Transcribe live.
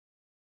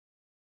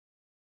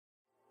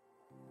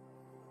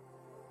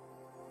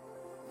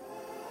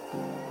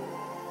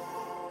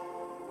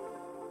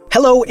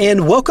Hello,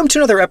 and welcome to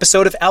another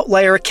episode of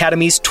Outlier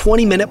Academy's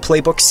 20-Minute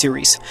Playbook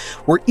series,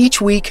 where each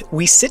week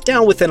we sit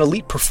down with an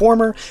elite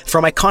performer,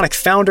 from iconic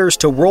founders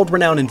to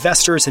world-renowned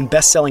investors and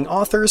best-selling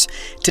authors,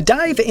 to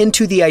dive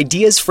into the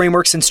ideas,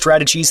 frameworks, and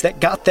strategies that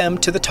got them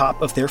to the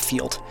top of their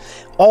field,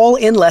 all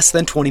in less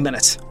than 20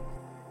 minutes.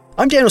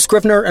 I'm Daniel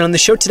Scrivner, and on the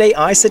show today,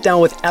 I sit down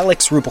with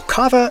Alex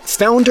Rubalcava,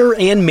 founder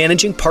and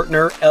managing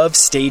partner of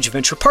Stage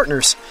Venture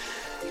Partners.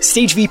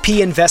 Stage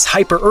VP invests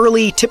hyper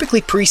early,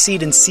 typically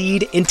pre-seed and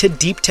seed, into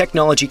deep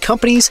technology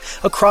companies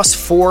across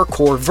 4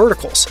 core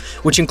verticals,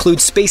 which include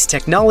space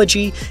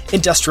technology,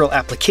 industrial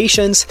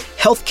applications,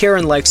 healthcare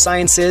and life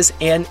sciences,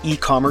 and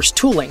e-commerce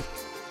tooling.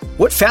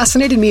 What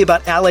fascinated me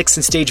about Alex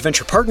and Stage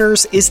Venture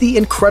Partners is the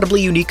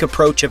incredibly unique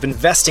approach of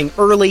investing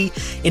early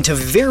into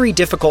very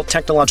difficult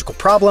technological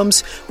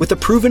problems with a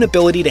proven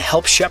ability to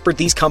help shepherd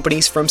these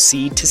companies from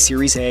seed to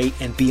Series A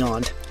and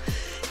beyond.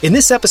 In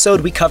this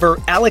episode, we cover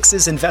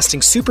Alex's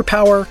investing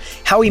superpower,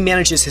 how he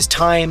manages his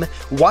time,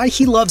 why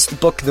he loves the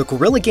book The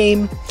Guerrilla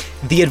Game,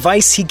 the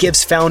advice he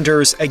gives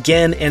founders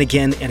again and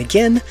again and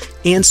again,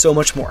 and so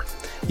much more.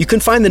 You can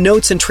find the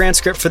notes and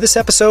transcript for this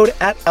episode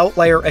at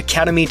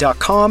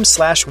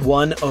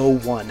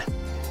outlieracademy.com/101.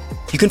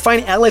 You can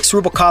find Alex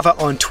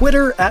Rubalcava on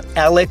Twitter at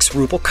Alex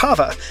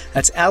Rubalcava.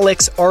 That's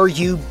Alex,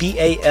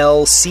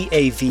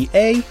 Rubalcava.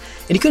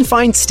 And you can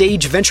find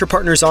Stage Venture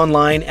Partners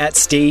online at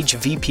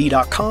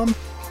stagevp.com.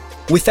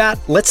 With that,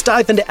 let's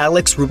dive into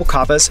Alex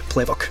Rubalcava's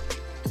playbook.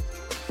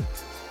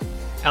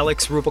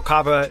 Alex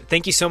Rubalcava,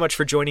 thank you so much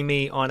for joining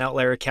me on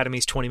Outlier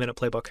Academy's 20-Minute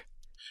Playbook.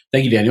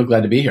 Thank you, Daniel.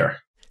 Glad to be here.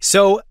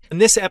 So in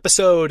this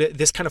episode,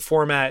 this kind of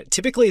format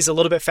typically is a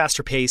little bit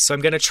faster paced. So I'm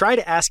going to try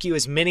to ask you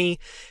as many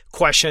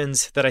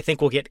questions that I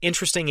think will get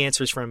interesting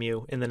answers from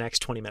you in the next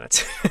 20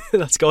 minutes.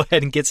 Let's go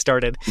ahead and get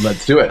started.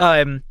 Let's do it.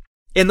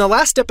 In the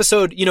last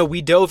episode,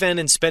 we dove in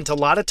and spent a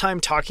lot of time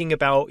talking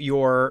about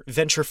your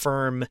venture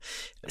firm,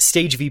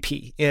 Stage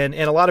VP, and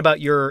a lot about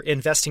your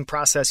investing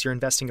process, your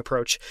investing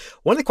approach.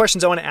 One of the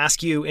questions I want to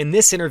ask you in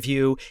this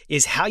interview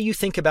is how you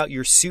think about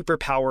your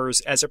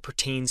superpowers as it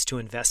pertains to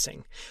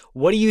investing.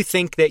 What do you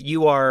think that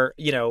you are,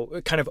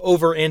 kind of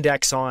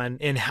over-index on,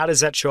 and how does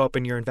that show up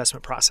in your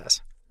investment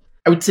process?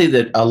 I would say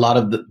that a lot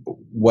of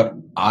what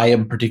I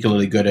am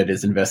particularly good at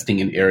is investing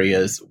in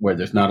areas where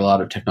there's not a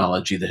lot of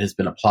technology that has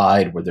been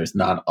applied, where there's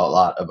not a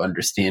lot of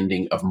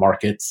understanding of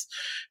markets,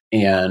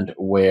 and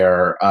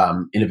where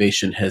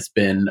innovation has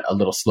been a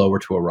little slower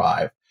to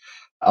arrive.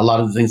 A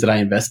lot of the things that I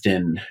invest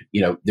in,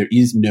 there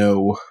is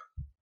no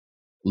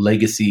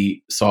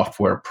legacy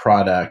software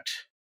product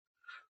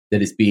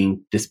that is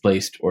being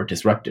displaced or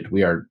disrupted.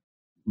 We are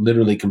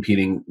literally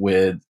competing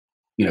with,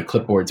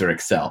 clipboards or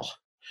Excel.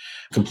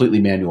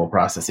 Completely manual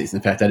processes.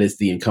 In fact, that is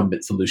the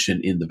incumbent solution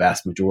in the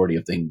vast majority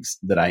of things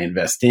that I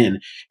invest in.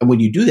 And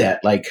when you do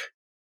that,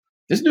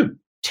 there's no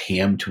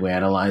TAM to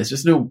analyze.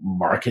 There's no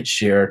market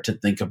share to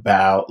think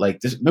about.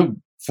 There's no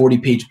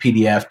 40-page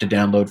PDF to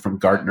download from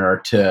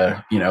Gartner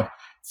to,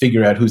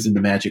 figure out who's in the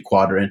magic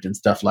quadrant and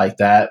stuff like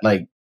that.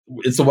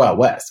 It's the Wild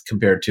West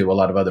compared to a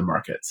lot of other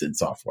markets in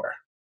software.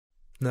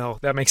 No,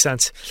 that makes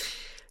sense.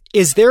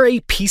 Is there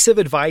a piece of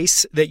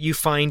advice that you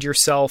find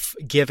yourself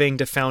giving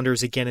to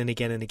founders again and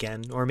again and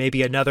again? Or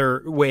maybe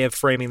another way of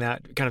framing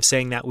that, kind of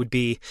saying that would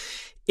be,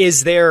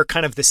 is there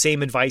kind of the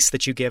same advice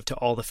that you give to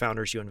all the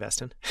founders you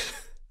invest in?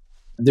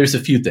 There's a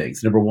few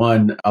things. Number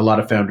one, a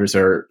lot of founders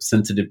are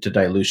sensitive to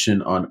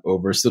dilution on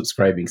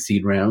oversubscribing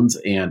seed rounds.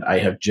 And I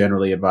have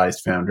generally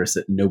advised founders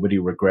that nobody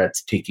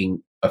regrets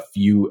taking a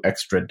few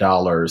extra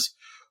dollars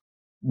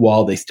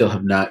while they still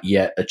have not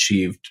yet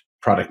achieved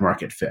product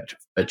market fit.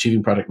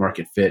 Achieving product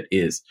market fit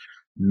is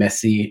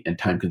messy and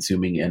time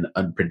consuming and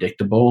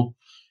unpredictable.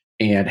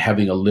 And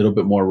having a little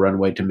bit more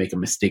runway to make a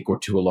mistake or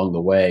two along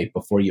the way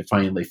before you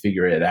finally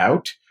figure it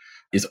out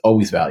is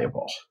always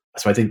valuable.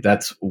 So I think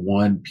that's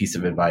one piece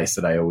of advice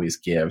that I always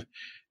give.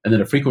 And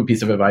then a frequent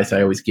piece of advice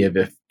I always give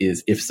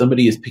is if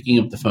somebody is picking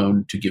up the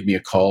phone to give me a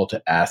call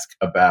to ask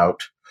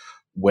about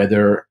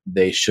whether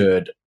they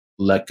should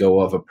let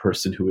go of a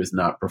person who is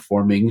not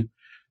performing,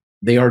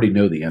 they already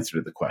know the answer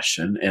to the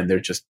question, and they're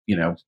just,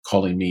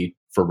 calling me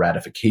for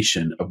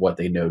ratification of what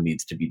they know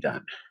needs to be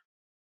done.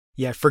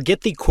 Yeah,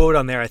 forget the quote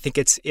on there. I think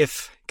it's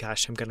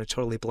I'm going to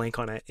totally blank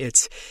on it.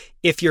 It's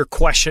if you're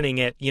questioning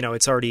it, you've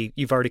already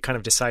kind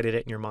of decided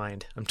it in your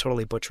mind. I'm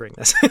totally butchering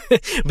this.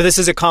 But this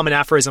is a common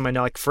aphorism I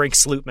know, Frank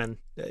Slootman,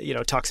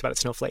 talks about at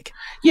Snowflake.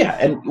 Yeah,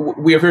 and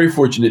we are very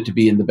fortunate to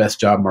be in the best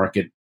job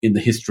market in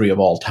the history of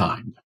all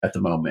time at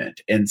the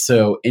moment. And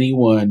so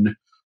anyone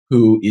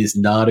who is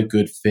not a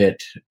good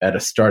fit at a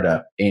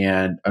startup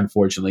and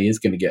unfortunately is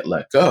going to get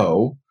let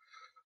go,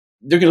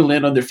 they're going to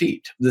land on their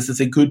feet. This is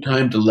a good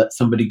time to let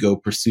somebody go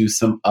pursue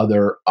some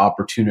other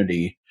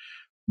opportunity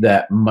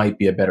that might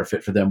be a better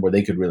fit for them where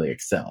they could really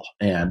excel.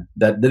 And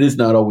that is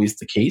not always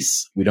the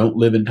case. We don't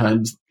live in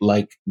times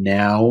like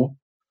now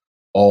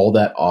all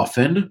that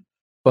often,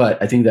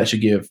 but I think that should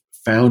give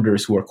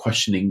founders who are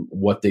questioning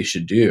what they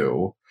should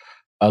do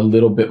a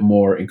little bit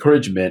more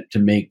encouragement to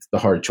make the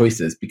hard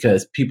choices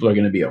because people are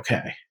going to be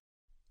okay.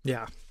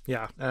 Yeah.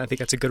 Yeah, I think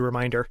that's a good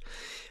reminder.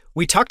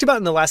 We talked about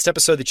in the last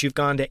episode that you've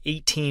gone to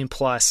 18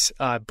 plus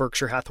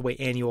Berkshire Hathaway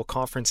annual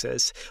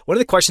conferences. One of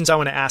the questions I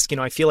want to ask,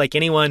 I feel like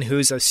anyone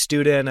who's a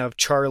student of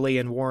Charlie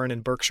and Warren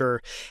and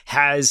Berkshire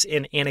has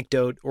an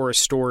anecdote or a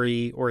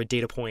story or a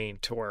data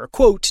point or a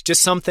quote,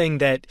 just something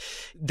that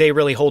they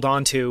really hold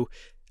on to.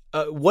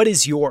 What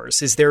is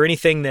yours? Is there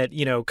anything that,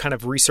 kind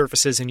of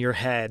resurfaces in your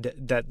head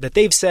that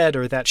they've said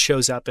or that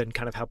shows up in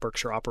kind of how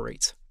Berkshire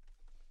operates?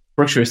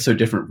 Berkshire is so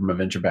different from a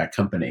venture-backed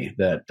company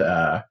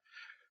that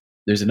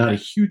there's not a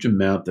huge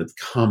amount that's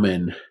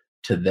common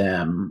to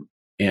them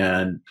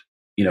and,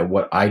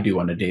 what I do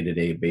on a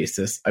day-to-day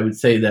basis. I would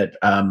say that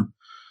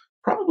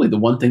probably the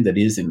one thing that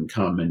is in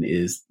common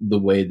is the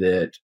way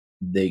that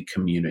they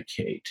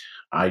communicate.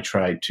 I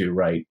try to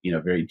write,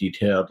 very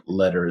detailed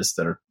letters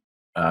that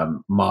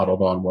are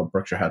modeled on what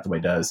Berkshire Hathaway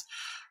does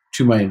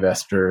to my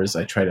investors.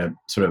 I try to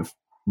sort of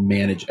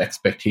manage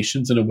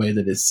expectations in a way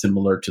that is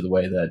similar to the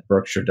way that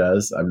Berkshire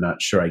does. I'm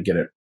not sure I get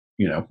it,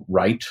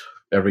 right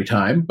every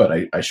time, but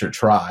I sure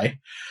try.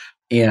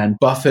 And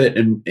Buffett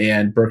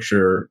and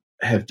Berkshire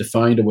have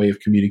defined a way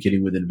of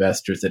communicating with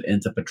investors that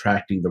ends up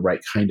attracting the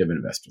right kind of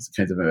investors, the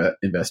kinds of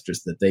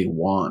investors that they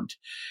want,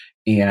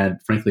 and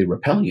frankly,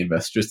 repelling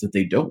investors that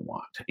they don't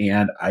want.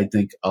 And I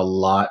think a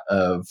lot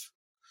of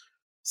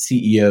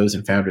CEOs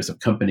and founders of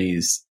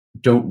companies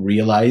don't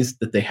realize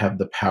that they have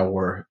the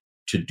power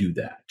to do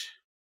that.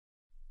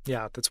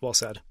 Yeah, that's well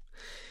said.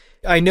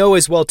 I know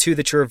as well, too,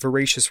 that you're a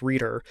voracious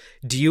reader.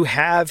 Do you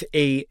have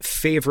a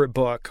favorite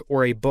book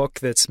or a book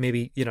that's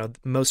maybe,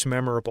 most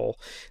memorable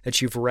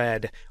that you've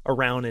read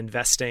around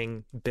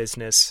investing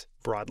business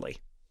broadly?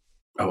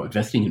 Oh,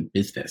 investing in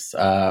business.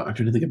 I'm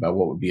trying to think about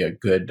what would be a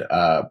good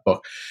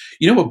book.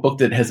 A book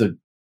that has a,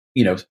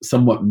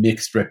 somewhat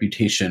mixed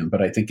reputation,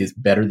 but I think is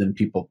better than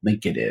people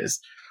think it is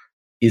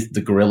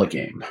The Guerrilla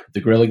Game. The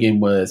Guerrilla Game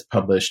was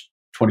published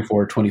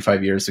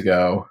 25 years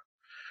ago.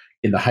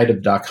 In the height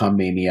of dot-com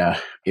mania,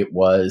 it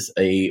was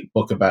a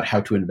book about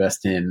how to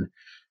invest in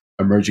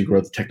emerging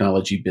growth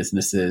technology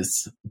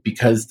businesses.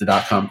 Because the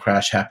dot-com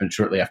crash happened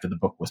shortly after the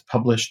book was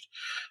published,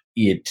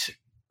 it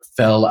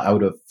fell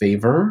out of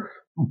favor,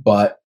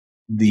 but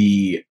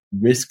the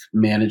risk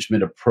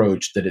management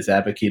approach that is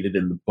advocated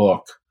in the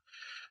book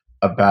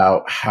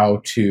about how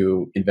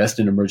to invest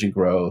in emerging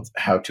growth,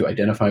 how to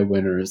identify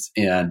winners,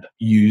 and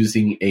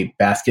using a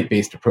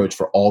basket-based approach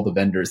for all the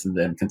vendors and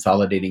then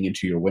consolidating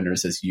into your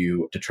winners as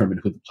you determine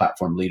who the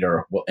platform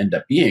leader will end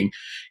up being.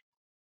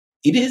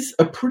 It is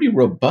a pretty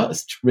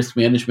robust risk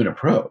management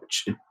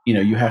approach.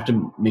 You have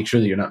to make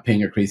sure that you're not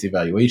paying a crazy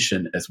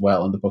valuation as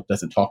well, and the book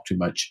doesn't talk too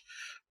much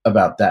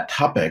about that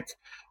topic.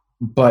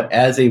 But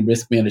as a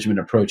risk management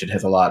approach, it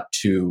has a lot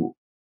to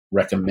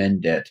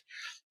recommend it.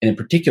 And in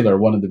particular,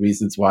 one of the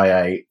reasons why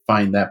I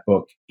find that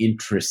book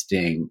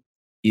interesting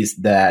is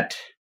that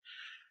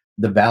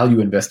the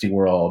value investing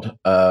world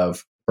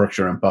of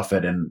Berkshire and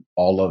Buffett and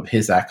all of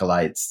his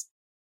acolytes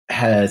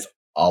has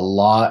a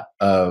lot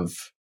of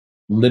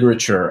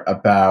literature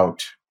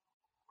about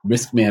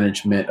risk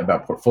management,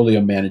 about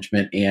portfolio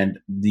management, and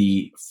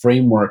the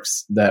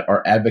frameworks that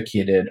are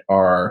advocated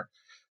are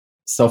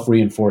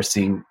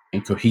self-reinforcing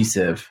and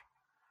cohesive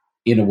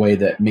in a way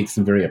that makes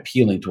them very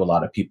appealing to a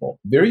lot of people.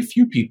 Very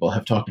few people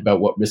have talked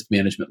about what risk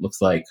management looks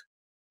like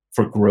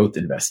for growth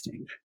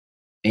investing.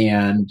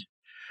 And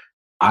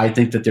I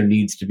think that there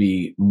needs to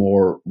be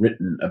more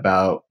written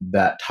about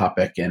that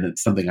topic, and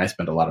it's something I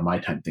spend a lot of my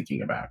time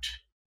thinking about.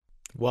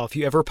 Well, if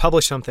you ever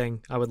publish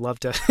something, I would love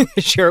to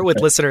share it with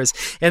listeners.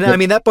 And I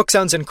mean, that book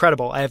sounds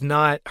incredible. I have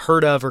not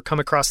heard of or come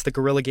across The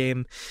Guerrilla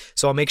Game,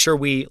 so I'll make sure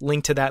we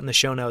link to that in the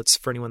show notes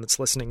for anyone that's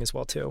listening as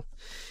well, too.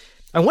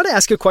 I want to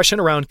ask you a question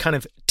around kind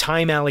of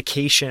time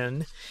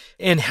allocation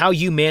and how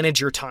you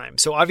manage your time.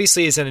 So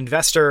obviously as an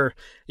investor,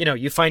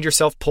 you find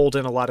yourself pulled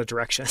in a lot of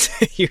directions.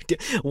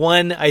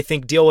 One, I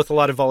think, deal with a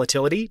lot of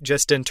volatility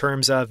just in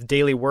terms of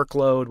daily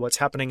workload, what's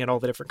happening at all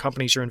the different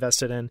companies you're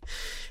invested in.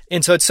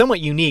 And so it's somewhat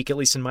unique, at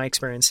least in my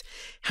experience.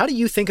 How do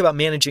you think about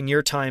managing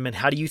your time, and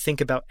how do you think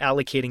about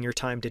allocating your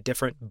time to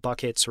different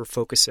buckets or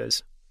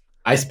focuses?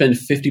 I spend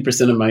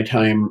 50% of my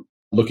time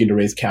looking to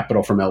raise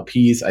capital from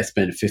LPs. I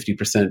spend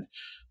 50%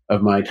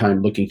 of my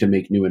time looking to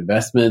make new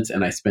investments,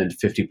 and I spend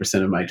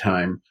 50% of my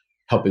time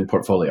helping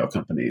portfolio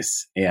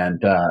companies.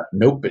 And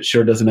nope, it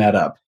sure doesn't add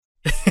up.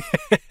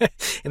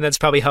 And that's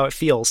probably how it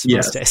feels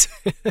most days.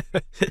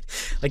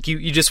 Like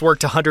you just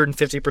worked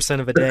 150%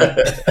 of a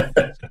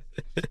day.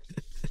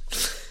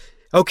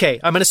 Okay,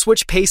 I'm going to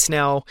switch pace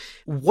now.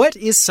 What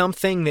is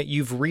something that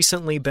you've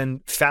recently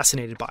been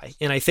fascinated by?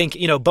 And I think,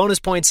 bonus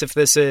points if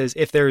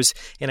there's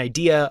an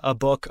idea, a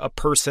book, a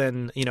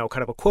person,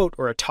 kind of a quote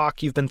or a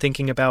talk you've been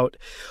thinking about.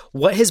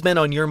 What has been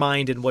on your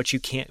mind, and what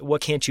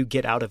can't you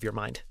get out of your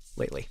mind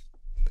lately?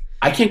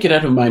 I can't get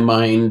out of my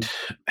mind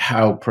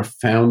how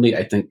profoundly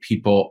I think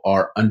people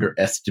are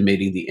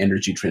underestimating the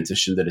energy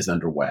transition that is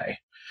underway.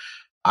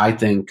 I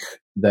think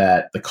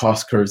that the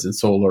cost curves in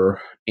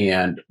solar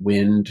and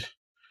wind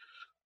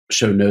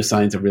show no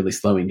signs of really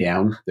slowing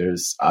down.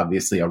 There's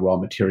obviously a raw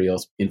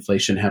materials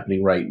inflation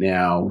happening right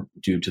now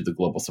due to the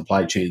global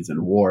supply chains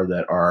and war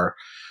that are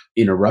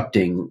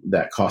interrupting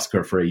that cost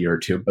curve for a year or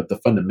two. But the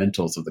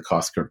fundamentals of the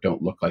cost curve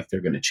don't look like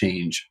they're going to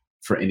change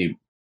for any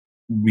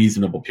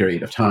reasonable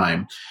period of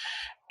time.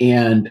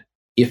 And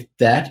if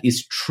that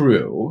is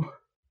true,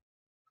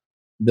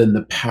 then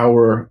the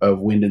power of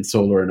wind and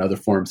solar and other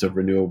forms of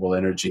renewable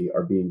energy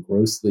are being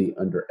grossly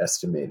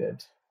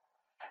underestimated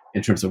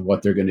in terms of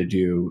what they're going to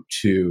do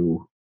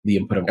to the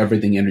input of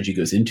everything energy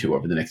goes into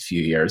over the next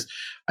few years.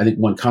 I think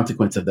one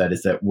consequence of that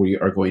is that we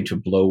are going to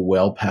blow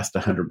well past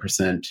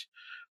 100%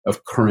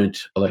 of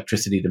current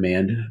electricity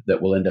demand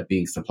that will end up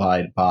being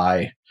supplied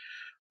by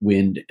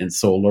wind and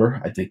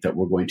solar. I think that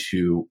we're going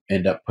to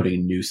end up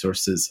putting new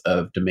sources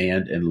of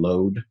demand and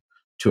load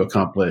to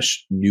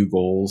accomplish new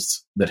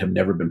goals that have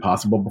never been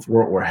possible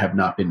before or have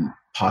not been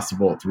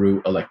possible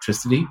through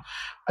electricity.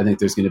 I think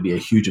there's going to be a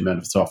huge amount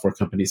of software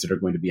companies that are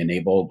going to be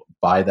enabled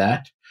by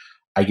that.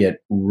 I get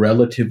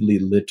relatively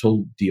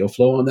little deal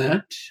flow on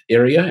that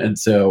area. And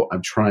so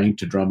I'm trying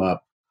to drum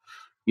up,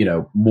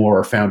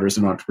 more founders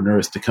and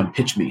entrepreneurs to come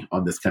pitch me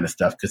on this kind of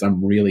stuff because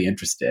I'm really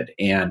interested.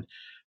 And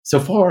so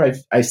far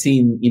I've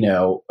seen,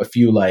 a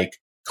few like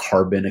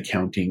carbon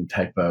accounting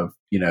type of,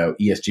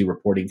 ESG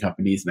reporting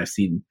companies, and I've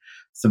seen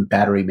some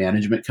battery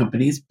management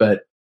companies,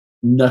 but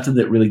nothing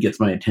that really gets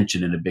my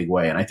attention in a big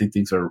way. And I think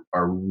things are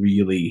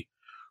really,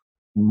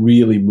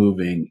 really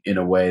moving in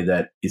a way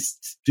that is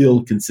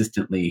still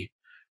consistently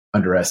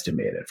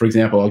underestimated. For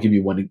example, I'll give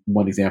you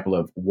one example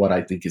of what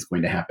I think is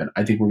going to happen.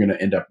 I think we're going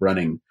to end up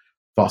running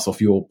fossil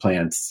fuel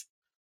plants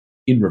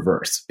in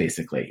reverse,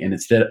 basically. And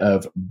instead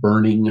of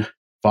burning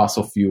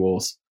fossil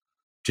fuels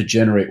to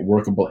generate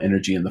workable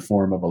energy in the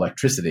form of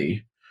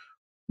electricity,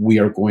 we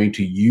are going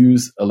to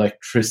use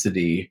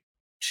electricity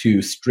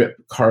to strip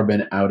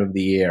carbon out of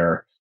the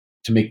air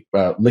to make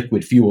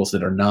liquid fuels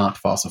that are not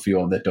fossil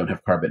fuel and that don't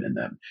have carbon in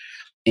them.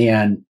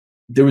 And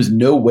there was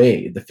no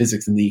way the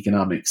physics and the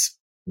economics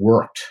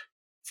worked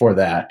for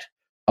that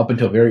up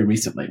until very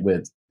recently,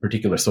 with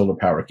particular solar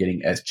power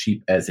getting as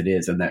cheap as it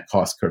is and that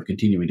cost curve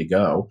continuing to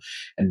go.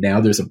 And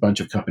now there's a bunch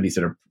of companies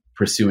that are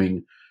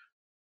pursuing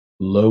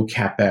low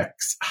capex,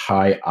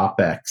 high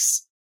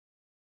opex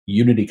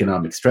unit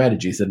economic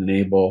strategies that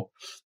enable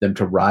them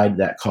to ride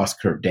that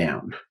cost curve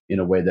down in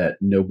a way that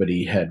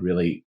nobody had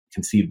really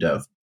conceived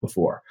of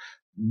before.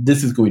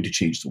 This is going to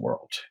change the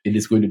world. It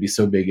is going to be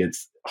so big,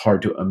 it's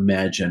hard to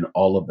imagine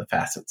all of the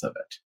facets of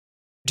it.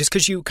 Just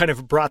because you kind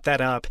of brought that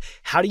up,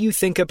 how do you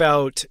think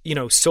about,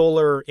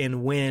 solar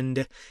and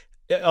wind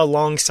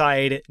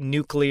alongside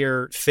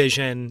nuclear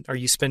fission? Are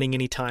you spending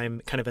any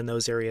time kind of in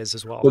those areas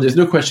as well? Well, there's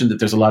no question that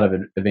there's a lot of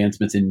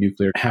advancements in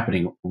nuclear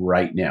happening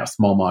right now.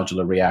 Small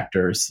modular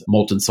reactors,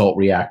 molten salt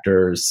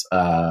reactors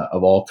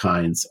of all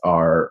kinds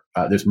are,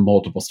 there's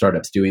multiple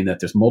startups doing that.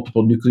 There's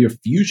multiple nuclear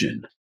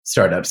fusion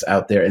startups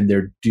out there, and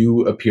there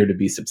do appear to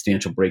be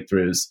substantial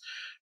breakthroughs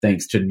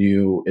thanks to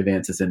new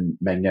advances in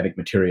magnetic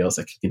materials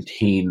that can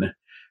contain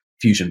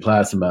fusion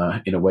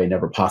plasma in a way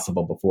never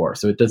possible before.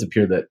 So it does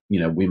appear that,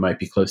 we might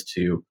be close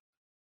to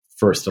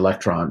first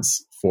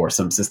electrons for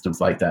some systems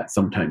like that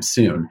sometime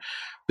soon.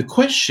 The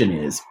question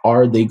is,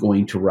 are they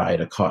going to ride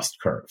a cost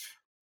curve?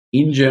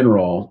 In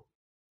general,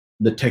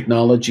 the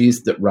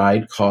technologies that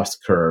ride cost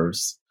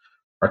curves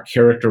are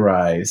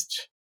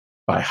characterized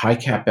by high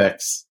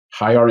capex,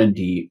 high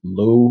R&D,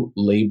 low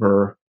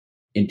labor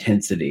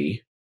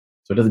intensity.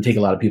 So it doesn't take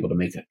a lot of people to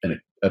make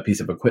a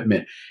piece of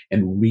equipment,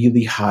 and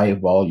really high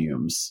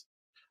volumes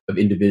of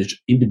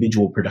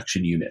individual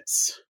production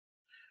units.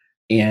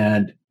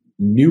 And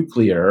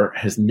nuclear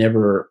has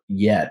never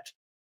yet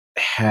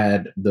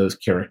had those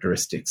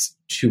characteristics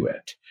to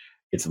it.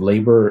 It's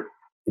labor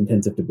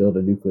intensive to build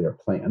a nuclear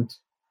plant.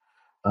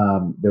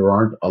 There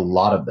aren't a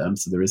lot of them,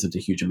 so there isn't a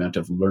huge amount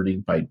of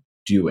learning by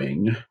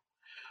doing.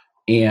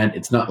 And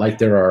it's not like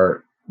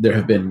there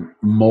have been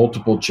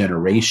multiple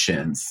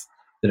generations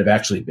that have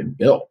actually been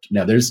built.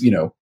 Now there's,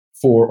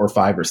 4 or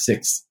 5 or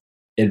 6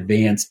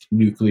 advanced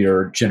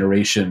nuclear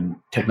generation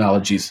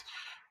technologies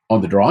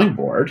on the drawing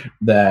board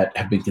that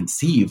have been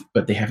conceived,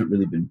 but they haven't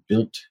really been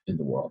built in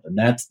the world. And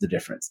that's the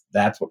difference.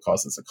 That's what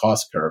causes a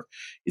cost curve,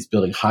 is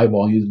building high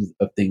volumes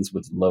of things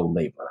with low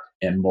labor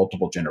and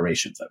multiple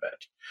generations of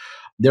it.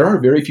 There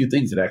are very few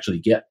things that actually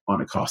get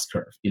on a cost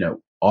curve.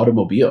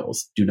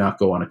 Automobiles do not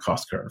go on a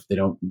cost curve. They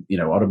don't,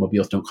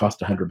 automobiles don't cost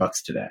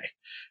 $100 today.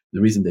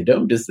 The reason they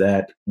don't is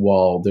that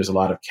while there's a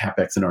lot of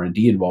capex and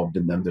R&D involved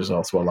in them, there's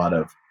also a lot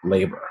of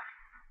labor.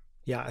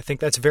 Yeah, I think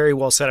that's very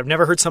well said. I've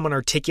never heard someone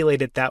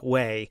articulate it that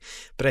way,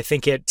 but I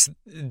think it's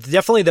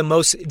definitely the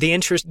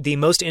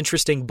most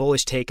interesting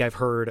bullish take I've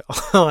heard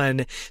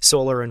on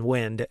solar and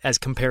wind as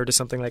compared to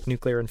something like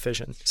nuclear and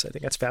fission. So I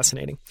think that's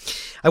fascinating.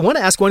 I want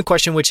to ask one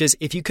question, which is,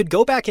 if you could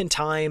go back in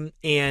time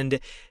and,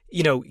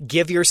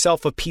 give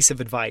yourself a piece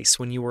of advice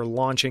when you were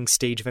launching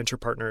Stage Venture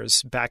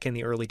Partners back in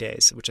the early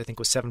days, which I think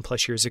was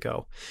 7+ years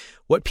ago,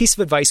 what piece of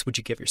advice would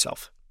you give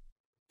yourself?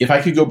 If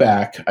I could go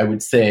back, I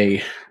would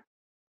say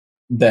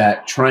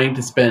that trying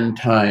to spend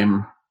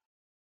time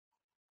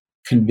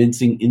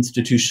convincing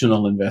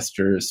institutional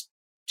investors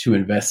to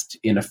invest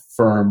in a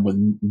firm with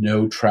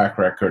no track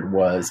record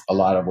was a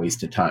lot of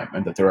wasted time,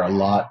 and that there are a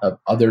lot of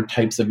other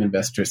types of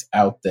investors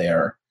out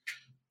there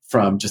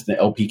from just the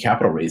LP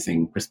capital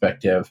raising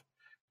perspective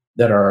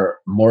that are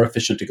more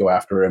efficient to go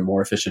after and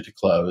more efficient to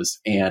close,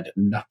 and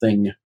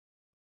nothing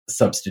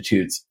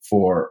substitutes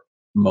for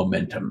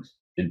momentum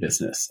in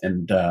business.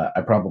 And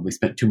I probably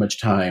spent too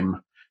much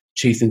time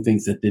chasing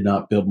things that did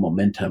not build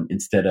momentum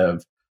instead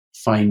of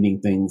finding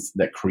things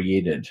that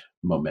created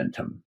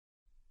momentum.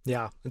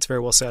 Yeah, that's very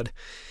well said.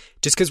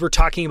 Just because we're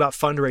talking about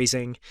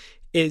fundraising,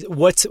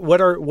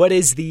 what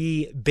is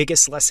the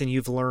biggest lesson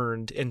you've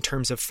learned in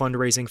terms of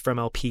fundraising from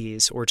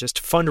LPs, or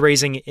just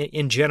fundraising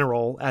in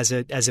general as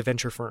a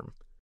venture firm?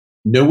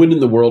 No one in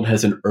the world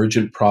has an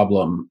urgent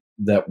problem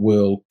that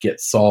will get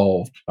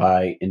solved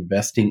by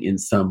investing in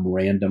some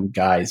random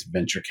guy's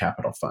venture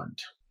capital fund.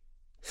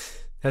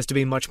 It has to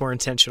be much more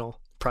intentional,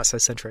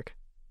 process-centric.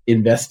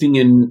 Investing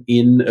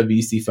in a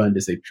VC fund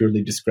is a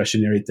purely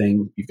discretionary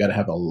thing. You've got to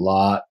have a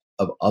lot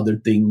of other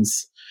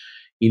things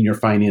in your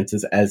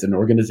finances as an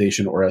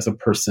organization or as a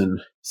person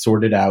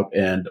sorted out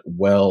and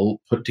well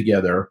put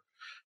together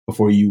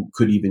before you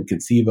could even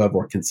conceive of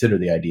or consider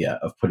the idea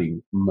of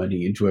putting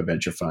money into a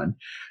venture fund.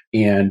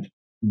 And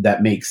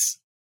that makes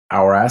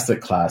our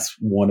asset class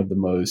one of the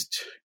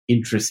most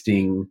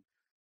interesting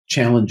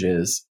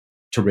challenges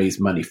to raise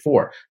money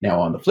for.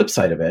 Now, on the flip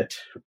side of it,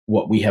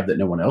 what we have that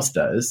no one else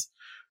does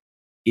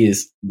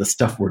is the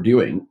stuff we're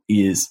doing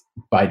is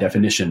by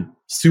definition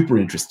super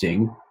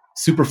interesting,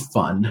 super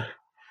fun,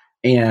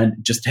 and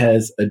just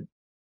has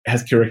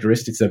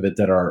characteristics of it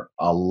that are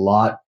a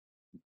lot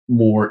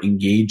more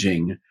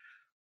engaging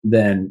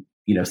than,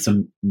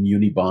 some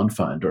muni bond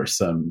fund or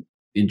some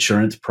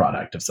insurance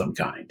product of some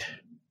kind.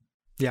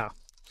 Yeah.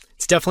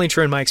 It's definitely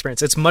true in my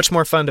experience. It's much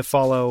more fun to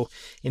follow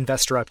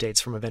investor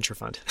updates from a venture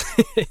fund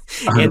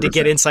and to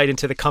get insight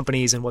into the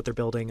companies and what they're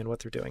building and what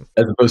they're doing.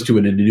 As opposed to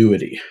an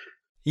annuity.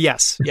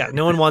 Yes. Yeah.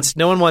 No one wants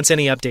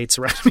any updates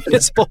around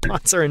municipal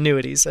bonds or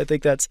annuities. I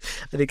think that's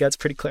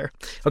pretty clear.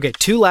 Okay.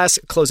 2 last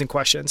closing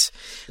questions.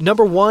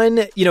 Number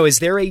 1, is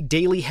there a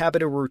daily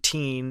habit or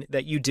routine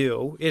that you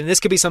do? And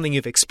this could be something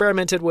you've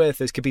experimented with.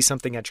 This could be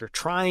something that you're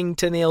trying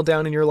to nail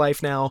down in your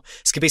life now.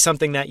 This could be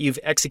something that you've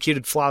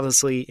executed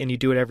flawlessly and you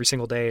do it every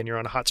single day and you're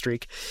on a hot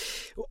streak.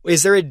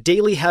 Is there a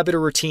daily habit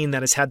or routine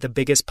that has had the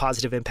biggest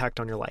positive impact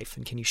on your life?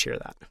 And can you share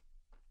that?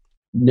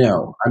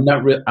 No, I'm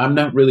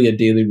not really a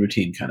daily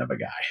routine kind of a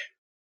guy.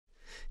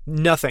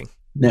 Nothing.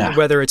 Nah.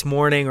 Whether it's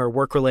morning or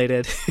work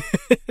related.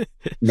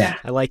 Nah.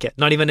 I like it.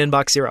 Not even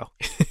inbox zero.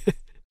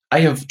 I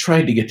have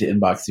tried to get to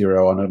inbox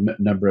zero on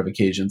a number of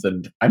occasions,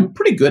 and I'm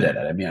pretty good at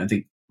it. I mean, I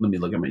think, let me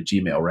look at my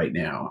Gmail right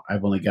now.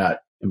 I've only got,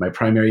 in my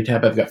primary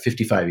tab, I've got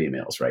 55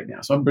 emails right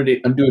now. So I'm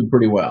doing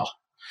pretty well.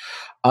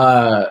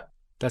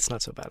 That's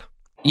not so bad.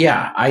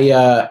 Yeah.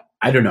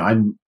 I don't know.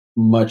 I'm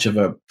much of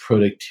a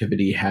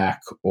productivity hack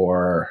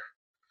or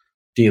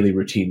daily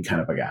routine kind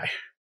of a guy.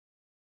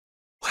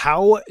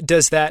 How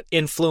does that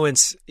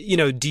influence,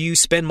 do you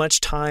spend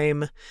much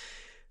time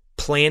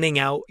planning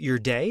out your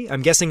day?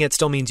 I'm guessing it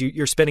still means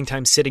you're spending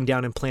time sitting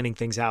down and planning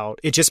things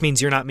out. It just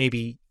means you're not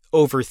maybe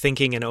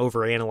overthinking and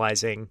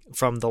overanalyzing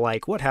from the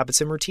what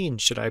habits and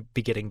routines should I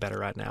be getting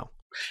better at now?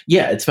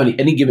 Yeah, it's funny.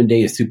 Any given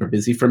day is super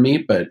busy for me,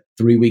 but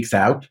 3 weeks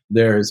out,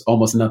 there's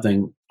almost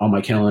nothing on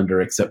my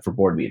calendar except for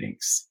board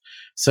meetings.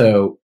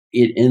 So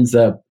it ends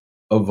up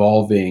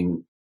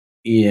evolving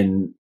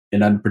in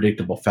an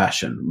unpredictable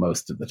fashion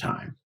most of the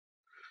time.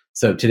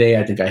 So today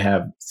I think I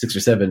have 6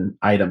 or 7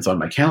 items on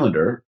my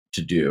calendar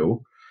to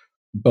do,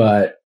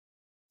 but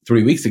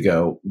 3 weeks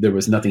ago there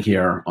was nothing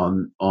here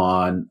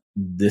on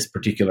this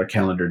particular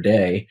calendar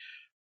day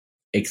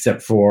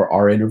except for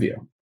our interview.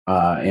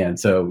 And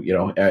so,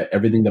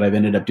 everything that I've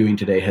ended up doing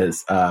today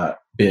has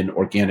been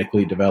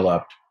organically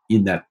developed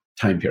in that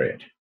time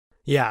period.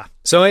 Yeah.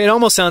 So it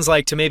almost sounds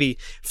like, to maybe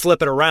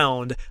flip it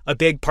around, a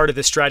big part of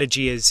the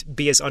strategy is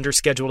be as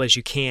underscheduled as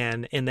you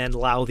can and then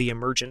allow the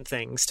emergent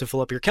things to fill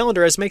up your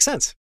calendar as makes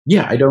sense.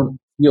 Yeah, I don't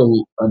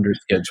feel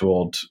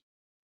underscheduled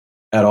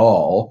at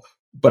all,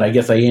 but I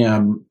guess I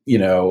am,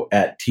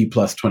 at T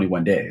plus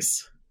 21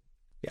 days.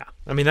 Yeah.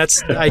 I mean,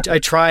 I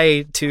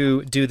try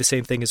to do the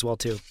same thing as well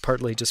too,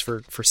 partly just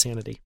for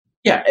sanity.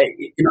 Yeah.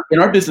 In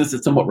our business,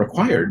 it's somewhat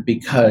required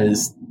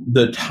because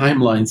the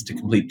timelines to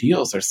complete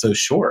deals are so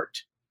short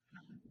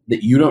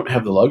that you don't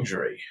have the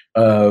luxury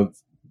of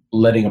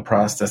letting a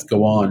process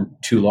go on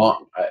too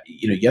long.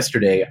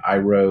 Yesterday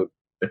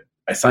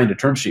I signed a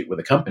term sheet with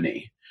a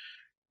company,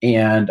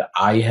 and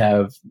I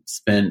have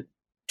spent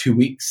 2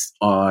 weeks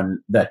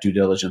on that due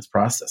diligence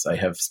process. I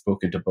have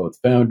spoken to both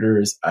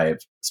founders. I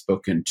have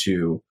spoken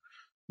to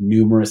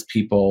numerous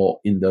people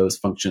in those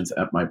functions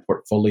at my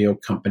portfolio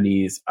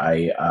companies.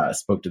 I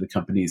spoke to the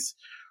company's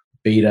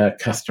beta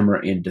customer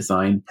and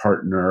design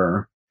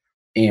partner,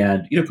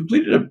 and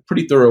completed a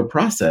pretty thorough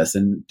process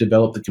and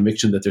developed the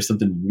conviction that there's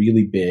something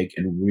really big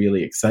and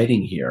really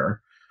exciting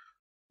here.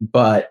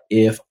 But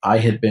if I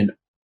had been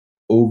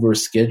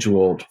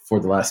overscheduled for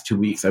the last 2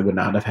 weeks, I would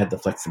not have had the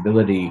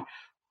flexibility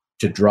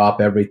to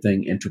drop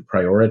everything and to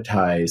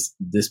prioritize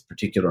this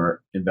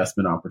particular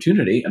investment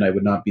opportunity. And I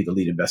would not be the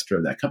lead investor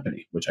of that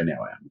company, which I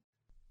now am.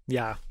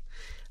 Yeah,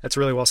 that's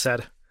really well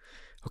said.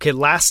 Okay,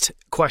 last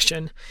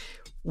question.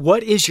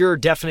 What is your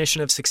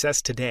definition of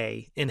success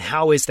today, and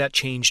how is that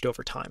changed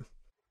over time?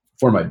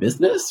 For my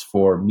business,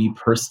 for me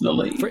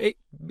personally? For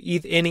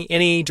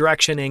any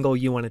direction, angle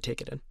you want to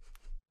take it in.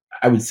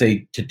 I would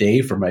say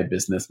today for my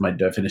business, my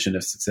definition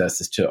of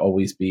success is to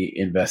always be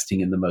investing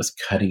in the most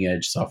cutting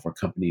edge software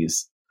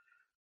companies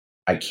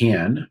I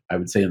can. I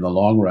would say in the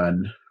long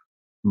run,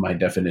 my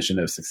definition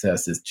of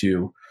success is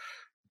to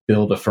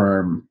build a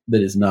firm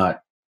that is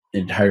not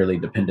entirely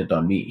dependent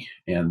on me,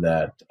 and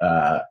that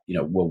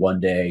will one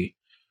day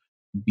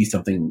be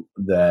something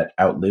that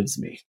outlives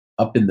me.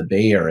 Up in the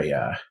Bay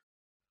Area,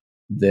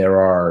 there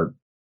are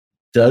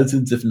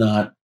dozens, if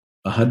not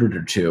 100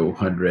 or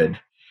 200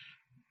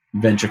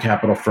 venture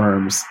capital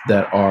firms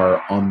that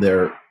are on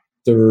their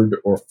third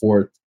or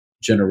fourth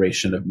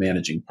generation of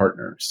managing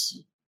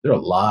partners. There are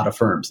a lot of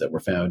firms that were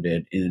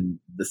founded in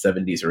the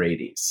 70s or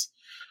 80s,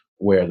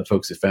 where the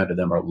folks who founded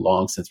them are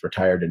long since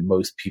retired, and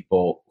most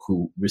people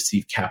who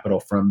receive capital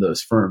from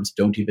those firms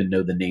don't even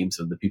know the names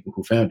of the people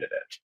who founded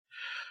it.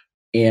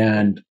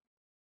 And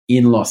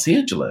in Los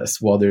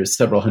Angeles, while there's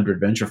several hundred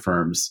venture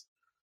firms,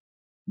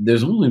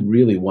 there's only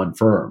really one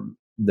firm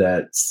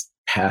that's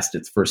past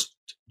its first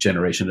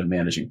generation of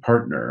managing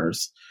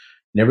partners,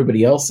 and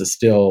everybody else is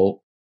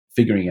still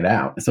figuring it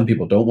out. And some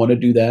people don't want to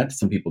do that.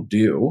 Some people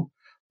do.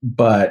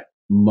 But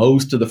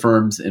most of the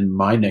firms in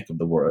my neck of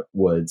the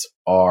woods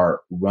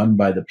are run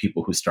by the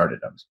people who started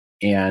them.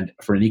 And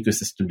for an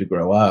ecosystem to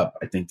grow up,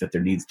 I think that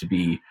there needs to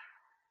be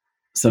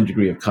some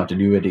degree of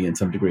continuity and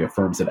some degree of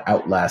firms that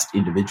outlast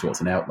individuals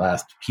and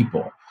outlast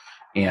people.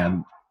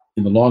 And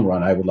in the long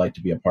run, I would like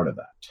to be a part of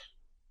that.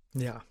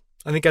 Yeah,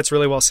 I think that's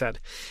really well said.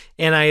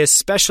 And I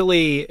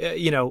especially,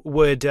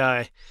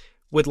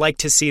 would like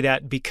to see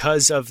that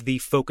because of the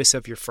focus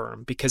of your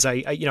firm. Because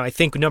I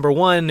think number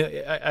one,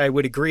 I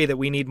would agree that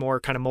we need more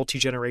kind of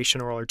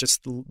multi-generational or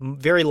just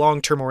very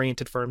long-term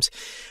oriented firms.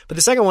 But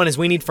the second one is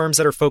we need firms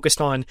that are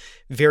focused on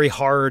very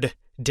hard,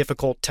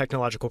 difficult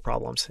technological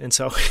problems. And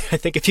so I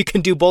think if you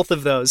can do both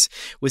of those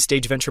with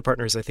Stage Venture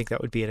Partners, I think that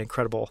would be an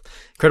incredible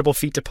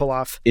feat to pull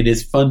off. It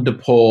is fun to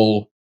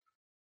pull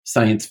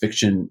science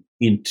fiction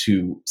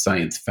into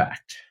science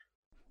fact.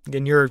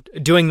 And you're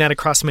doing that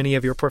across many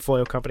of your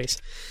portfolio companies.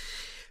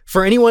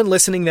 For anyone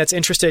listening that's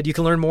interested, you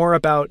can learn more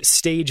about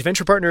Stage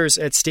Venture Partners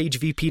at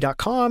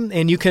stagevp.com,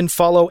 and you can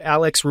follow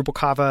Alex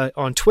Rubalcava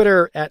on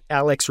Twitter at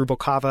Alex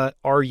Rubalcava,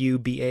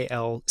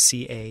 Rubalcava.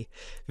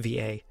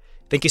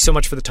 Thank you so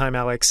much for the time,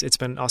 Alex. It's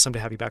been awesome to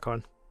have you back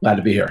on. Glad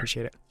to be here.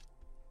 Appreciate it.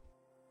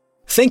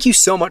 Thank you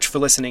so much for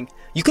listening.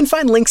 You can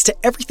find links to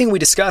everything we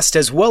discussed,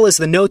 as well as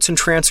the notes and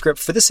transcript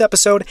for this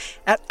episode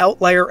at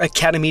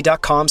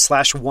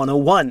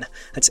outlieracademy.com/101.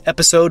 That's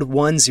episode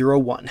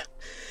 101.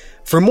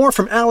 For more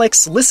from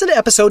Alex, listen to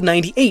episode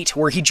 98,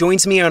 where he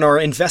joins me on our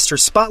Investor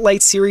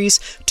Spotlight series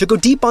to go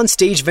deep on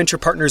Stage Venture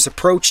Partners'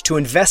 approach to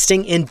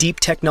investing in deep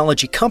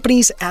technology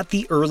companies at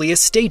the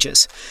earliest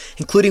stages,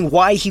 including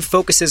why he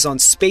focuses on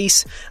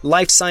space,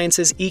 life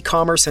sciences,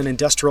 e-commerce, and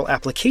industrial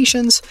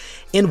applications,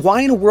 and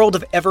why in a world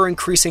of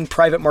ever-increasing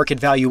private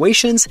market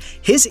valuations,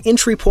 his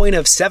entry point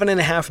of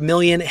 $7.5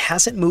 million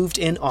hasn't moved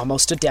in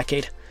almost a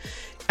decade.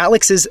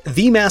 Alex is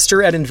the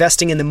master at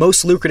investing in the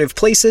most lucrative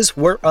places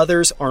where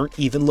others aren't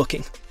even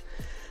looking.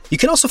 You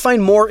can also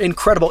find more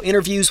incredible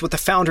interviews with the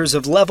founders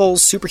of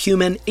Levels,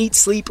 Superhuman, 8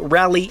 Sleep,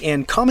 Rally,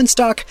 and Common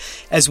Stock,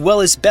 as well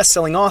as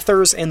best-selling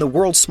authors and the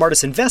world's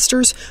smartest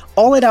investors,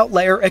 all at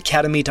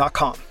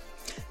outlieracademy.com.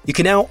 You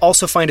can now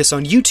also find us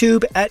on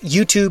YouTube at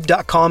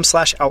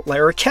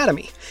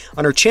youtube.com/outlieracademy.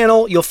 On our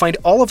channel, you'll find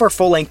all of our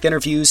full-length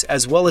interviews,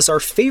 as well as our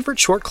favorite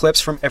short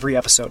clips from every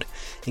episode,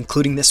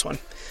 including this one.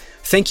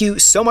 Thank you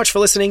so much for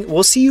listening.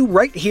 We'll see you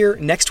right here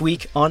next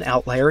week on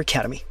Outlier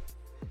Academy.